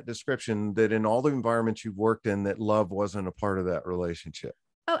believe by that description that in all the environments you've worked in, that love wasn't a part of that relationship.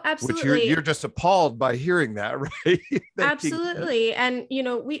 Oh, absolutely. Which you're just appalled by hearing that, right? Absolutely. And, you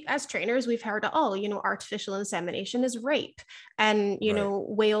know, we, as trainers, we've heard it all, you know, artificial insemination is rape, and, you know,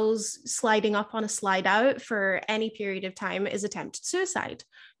 whales sliding up on a slide out for any period of time is attempted suicide.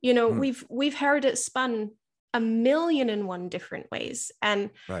 You know, we've heard it spun 1,000,001 different ways.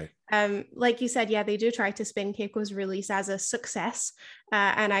 And like you said, yeah, they do try to spin Keiko's release as a success.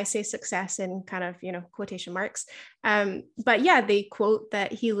 And I say success in kind of, you know, quotation marks. But yeah, they quote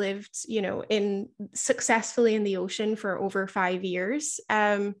that he lived, you know, successfully in the ocean for over 5 years.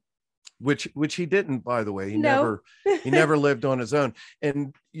 Which he didn't, by the way. He never lived on his own.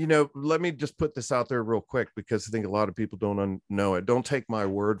 And, you know, let me just put this out there real quick, because I think a lot of people don't know it. Don't take my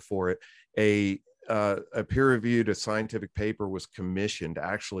word for it. a peer-reviewed scientific paper was commissioned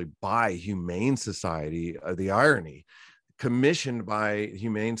actually by Humane Society. The irony, commissioned by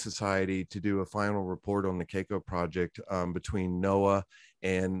Humane Society to do a final report on the Keiko project between NOAA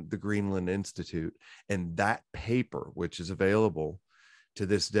and the Greenland Institute. And that paper, which is available to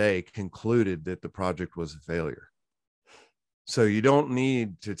this day, concluded that the project was a failure. So you don't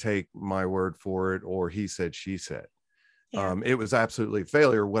need to take my word for it or he said, she said. Yeah. It was absolutely a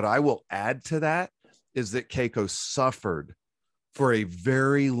failure. What I will add to that is that Keiko suffered for a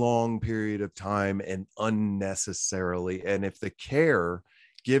very long period of time and unnecessarily. And if the care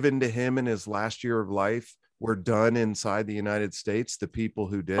given to him in his last year of life were done inside the United States, the people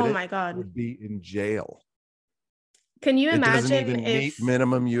who did my God, would be in jail. Can you imagine? It doesn't even meet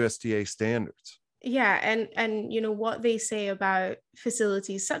minimum USDA standards. Yeah, and you know what they say about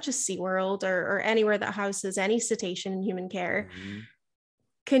facilities such as SeaWorld or anywhere that houses any cetacean in human care. Mm-hmm.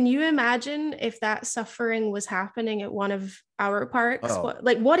 Can you imagine if that suffering was happening at one of our parks? Oh.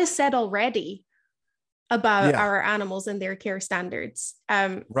 What is said already about our animals and their care standards?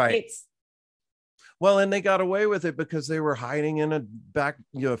 Right. Well, and they got away with it because they were hiding in a back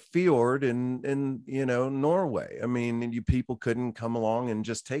fjord in Norway. I mean, people couldn't come along and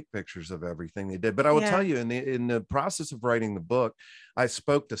just take pictures of everything they did. But I will tell you, in the process of writing the book, I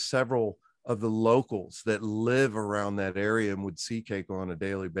spoke to several of the locals that live around that area and would see Keiko on a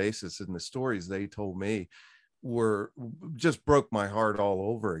daily basis. And the stories they told me were just broke my heart all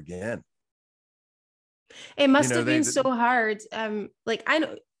over again. It must have been so hard. I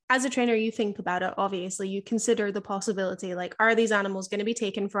know, as a trainer, you think about it, obviously, you consider the possibility, like, are these animals going to be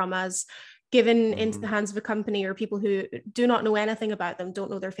taken from us, given into the hands of a company or people who do not know anything about them,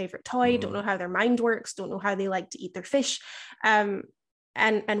 don't know their favorite toy, don't know how their mind works, don't know how they like to eat their fish, and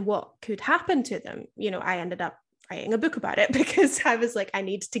what could happen to them. I ended up writing a book about it because I was like, I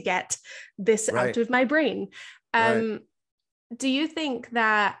need to get this out of my brain. Do you think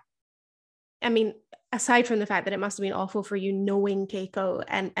that, I mean, aside from the fact that it must have been awful for you knowing Keiko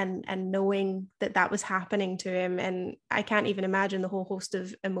and knowing that was happening to him, and I can't even imagine the whole host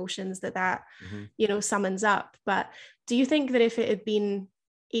of emotions that summons up, but do you think that if it had been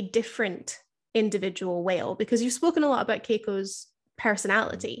a different individual whale, because you've spoken a lot about Keiko's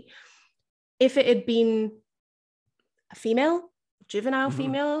personality, if it had been a female, juvenile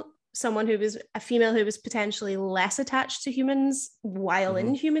female, someone who was a female who was potentially less attached to humans while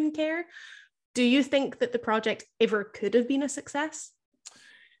in human care, do you think that the project ever could have been a success?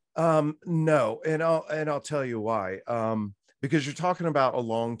 No, and I'll tell you why. Because you're talking about a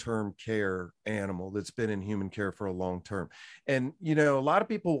long-term care animal that's been in human care for a long term. And, a lot of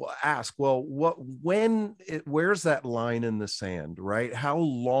people ask, well, where's that line in the sand, right? How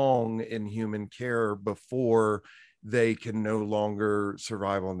long in human care before they can no longer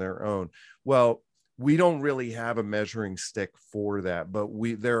survive on their own? Well, we don't really have a measuring stick for that, but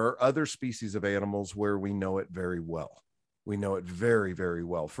there are other species of animals where we know it very well. We know it very, very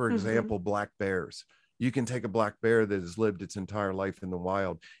well. For example, black bears. You can take a black bear that has lived its entire life in the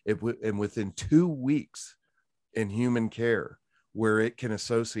wild, and within 2 weeks in human care, where it can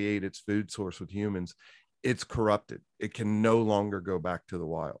associate its food source with humans, it's corrupted. It can no longer go back to the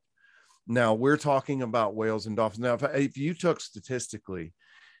wild. Now, we're talking about whales and dolphins. Now, if you took statistically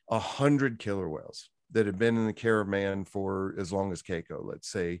 100 killer whales that have been in the care of man for as long as Keiko, let's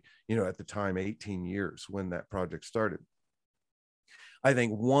say, at the time, 18 years when that project started, I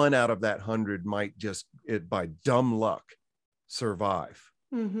think 1 out of that 100 might just, by dumb luck, survive.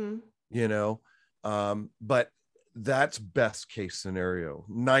 But that's best case scenario.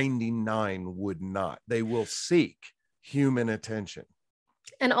 99 would not. They will seek human attention.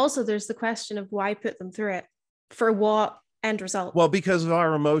 And also there's the question of why put them through it, for what end result? Well, because of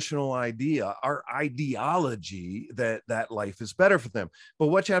our emotional idea, our ideology that life is better for them. But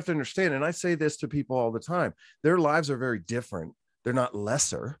what you have to understand, and I say this to people all the time, their lives are very different. They're not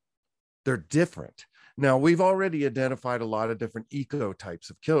lesser, they're different. Now, we've already identified a lot of different ecotypes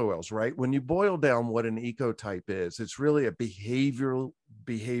of killer whales, right? When you boil down what an ecotype is, it's really a behavioral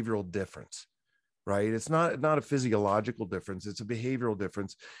difference, right? It's not a physiological difference. It's a behavioral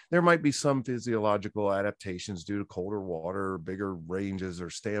difference. There might be some physiological adaptations due to colder water, or bigger ranges,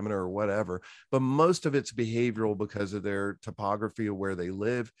 or stamina, or whatever, but most of it's behavioral because of their topography of where they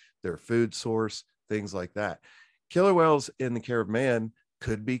live, their food source, things like that. Killer whales in the care of man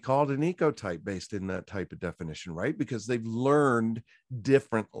could be called an ecotype based in that type of definition, right? Because they've learned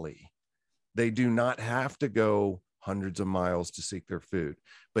differently. They do not have to go hundreds of miles to seek their food,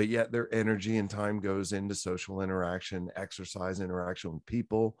 but yet their energy and time goes into social interaction, exercise, interaction with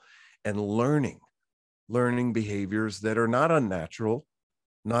people, and learning behaviors that are not unnatural,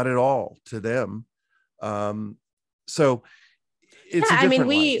 not at all to them, So it's Yeah, a I mean, different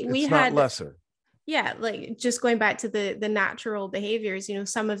life. we It's not had, lesser. yeah, like just going back to the natural behaviors,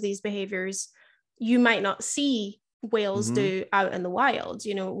 some of these behaviors you might not see whales do out in the wild.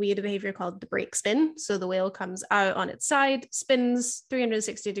 We had a behavior called the break spin. So the whale comes out on its side, spins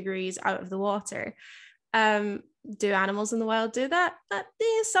 360 degrees out of the water. Do animals in the wild do that?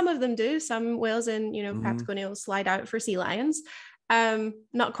 Some of them do. Some whales in, Patagonia slide out for sea lions.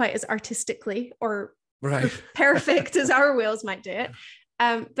 Not quite as artistically or Right. perfect as our whales might do it.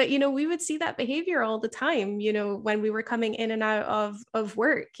 But we would see that behavior all the time, when we were coming in and out of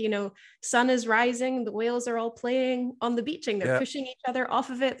work. Sun is rising, the whales are all playing on the beaching, they're pushing each other off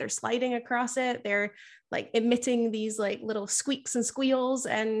of it, they're sliding across it, they're like emitting these like little squeaks and squeals.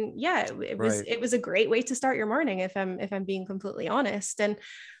 And it was a great way to start your morning, if I'm being completely honest. And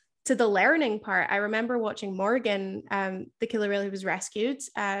to the learning part, I remember watching Morgan, the killer whale who was rescued,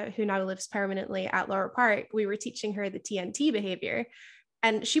 who now lives permanently at Laurel Park. We were teaching her the TNT behavior,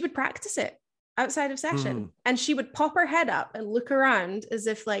 and she would practice it outside of session. And she would pop her head up and look around as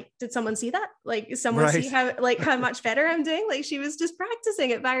if like, did someone see that? Like, someone see how much better I'm doing? Like, she was just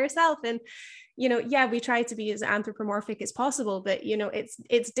practicing it by herself. And, we try to be as anthropomorphic as possible, but,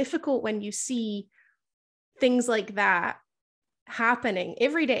 it's difficult when you see things like that happening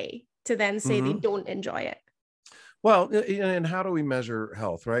every day to then say they don't enjoy it. Well, and how do we measure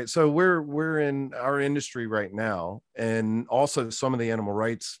health, right? So we're in our industry right now, and also some of the animal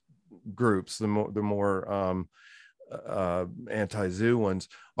rights groups, the more anti-zoo ones,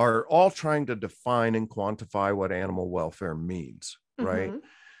 are all trying to define and quantify what animal welfare means, right?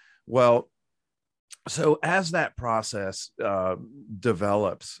 Well, so as that process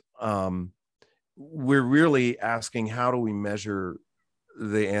develops, we're really asking, how do we measure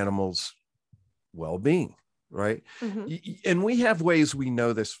the animal's well-being? Right. And we have ways we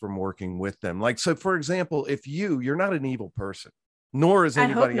know this from working with them. Like, so for example, if you're not an evil person, nor is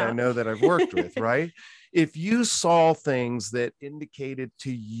anybody I know that I've worked with, right? If you saw things that indicated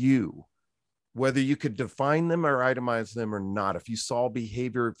to you, whether you could define them or itemize them or not, if you saw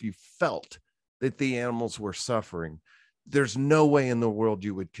behavior, if you felt that the animals were suffering, there's no way in the world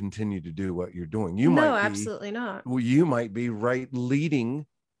you would continue to do what you're doing. Absolutely not. You might be leading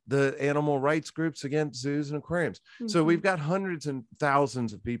the animal rights groups against zoos and aquariums. So we've got hundreds and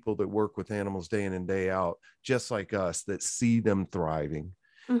thousands of people that work with animals day in and day out, just like us, that see them thriving,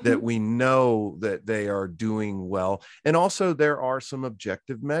 that we know that they are doing well. And also there are some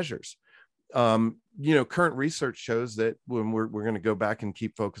objective measures. Current research shows that when we're going to go back and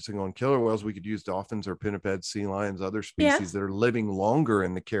keep focusing on killer whales, we could use dolphins or pinnipeds, sea lions, other species that are living longer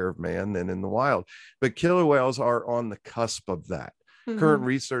in the care of man than in the wild. But killer whales are on the cusp of that. Current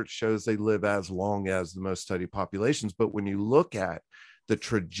research shows they live as long as the most studied populations. But when you look at the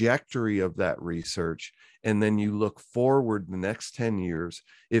trajectory of that research, and then you look forward the next 10 years,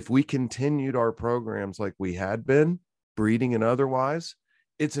 if we continued our programs like we had been, breeding and otherwise,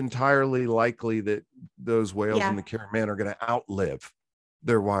 it's entirely likely that those whales in the care of man are going to outlive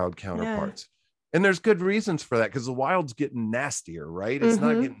their wild counterparts. And there's good reasons for that, because the wild's getting nastier, right? It's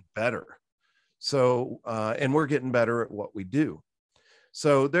not getting better. So, and we're getting better at what we do.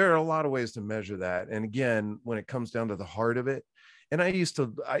 So there are a lot of ways to measure that. And again, when it comes down to the heart of it, and I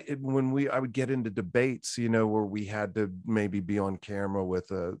would get into debates, where we had to maybe be on camera with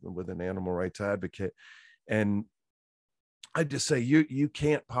an animal rights advocate, and I just say, you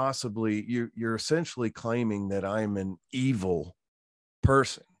can't possibly, you're essentially claiming that I'm an evil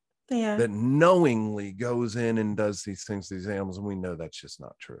person that knowingly goes in and does these things to these animals. And we know that's just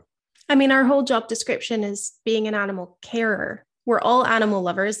not true. I mean, our whole job description is being an animal carer. We're all animal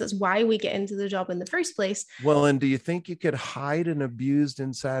lovers. That's why we get into the job in the first place. Well, and do you think you could hide an abused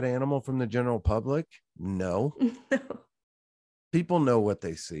and sad animal from the general public? No. People know what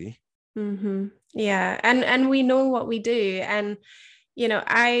they see. Yeah. And we know what we do. And,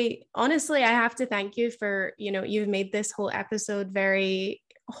 I have to thank you for, you've made this whole episode very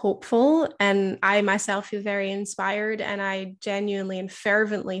hopeful, and I myself feel very inspired. And I genuinely and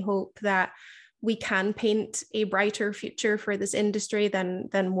fervently hope that we can paint a brighter future for this industry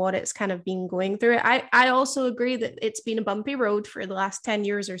than what it's kind of been going through. I also agree that it's been a bumpy road for the last 10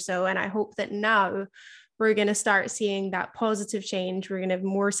 years or so. And I hope that now we're going to start seeing that positive change. We're going to have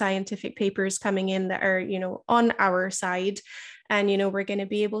more scientific papers coming in that are, on our side. And, we're going to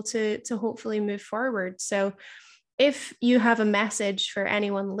be able to hopefully move forward. So if you have a message for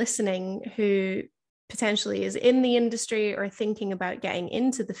anyone listening who potentially is in the industry or thinking about getting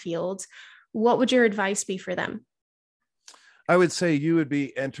into the field, what would your advice be for them? I would say you would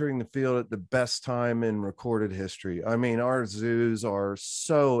be entering the field at the best time in recorded history. I mean, our zoos are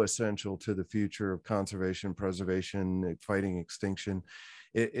so essential to the future of conservation, preservation, fighting extinction.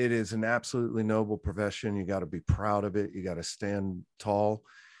 It is an absolutely noble profession. You got to be proud of it. You got to stand tall,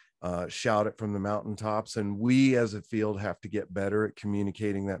 shout it from the mountaintops. And we as a field have to get better at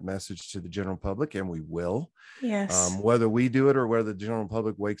communicating that message to the general public, and we will. Yes. Whether we do it or whether the general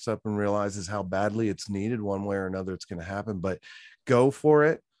public wakes up and realizes how badly it's needed, one way or another, it's going to happen. But go for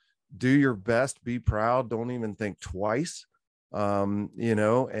it. Do your best. Be proud. Don't even think twice. And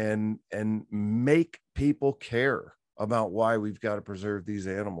make people care about why we've got to preserve these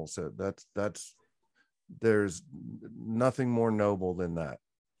animals. So there's nothing more noble than that.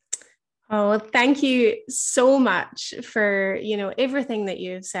 Oh, thank you so much for, everything that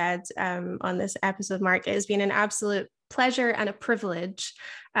you've said on this episode, Mark. It has been an absolute pleasure and a privilege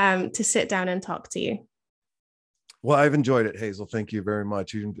to sit down and talk to you. Well, I've enjoyed it, Hazel. Thank you very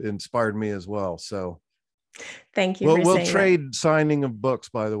much. You inspired me as well. So thank you. We'll trade signing of books,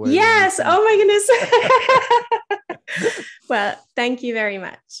 by the way. Yes. Oh my goodness. Well, thank you very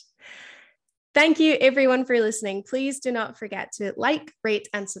much. Thank you everyone for listening. Please do not forget to like, rate,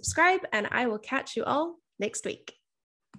 and subscribe, and I will catch you all next week.